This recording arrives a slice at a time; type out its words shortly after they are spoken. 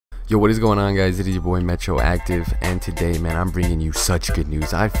Yo, what is going on, guys? It is your boy Metro Active, and today, man, I'm bringing you such good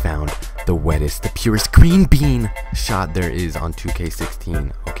news. I found the wettest, the purest green bean shot there is on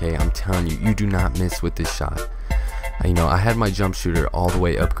 2K16. Okay, I'm telling you, you do not miss with this shot. You know, I had my jump shooter all the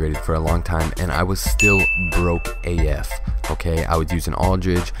way upgraded for a long time, and I was still broke AF. Okay, I was using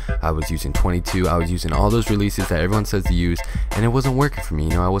Aldridge, I was using 22, I was using all those releases that everyone says to use, and it wasn't working for me. You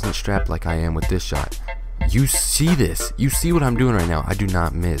know, I wasn't strapped like I am with this shot. You see this, you see what I'm doing right now. I do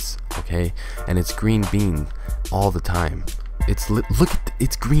not miss, okay? And it's green bean all the time.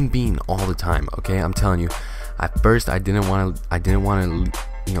 It's green bean all the time, okay? I'm telling you. At first I didn't want to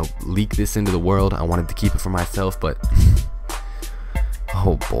you know, leak this into the world. I wanted to keep it for myself, but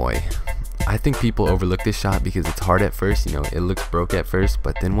oh boy, I think people overlook this shot because it's hard at first. You know, it looks broke at first,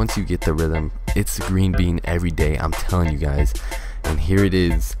 but then once you get the rhythm, it's green bean every day. I'm telling you guys. And here it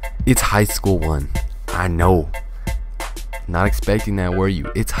is. It's high school 1. I know, not expecting that, were you?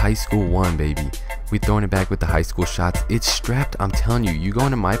 It's high school 1, baby. We throwing it back with the high school shots. It's strapped. I'm telling you, you go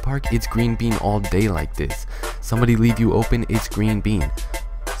into my park, it's green bean all day like this. Somebody leave you open, it's green bean.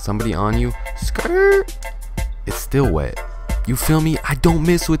 Somebody on you, skirt, it's still wet. You feel me? I don't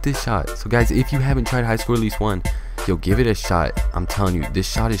miss with this shot. So guys, if you haven't tried high school release 1, yo, give it a shot. I'm telling you, this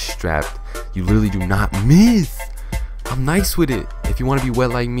shot is strapped. You literally do not miss. I'm nice with it. If you want to be wet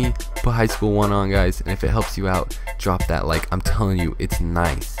like me, put high school 1 on, guys, and if it helps you out, drop that like. I'm telling you, it's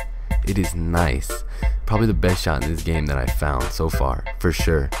nice. It is nice. Probably the best shot in this game that I found so far, for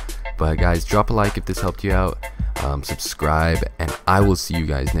sure. But guys, drop a like if this helped you out. Subscribe, and I will see you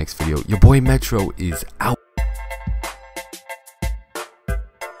guys next video. Your boy Metro is out.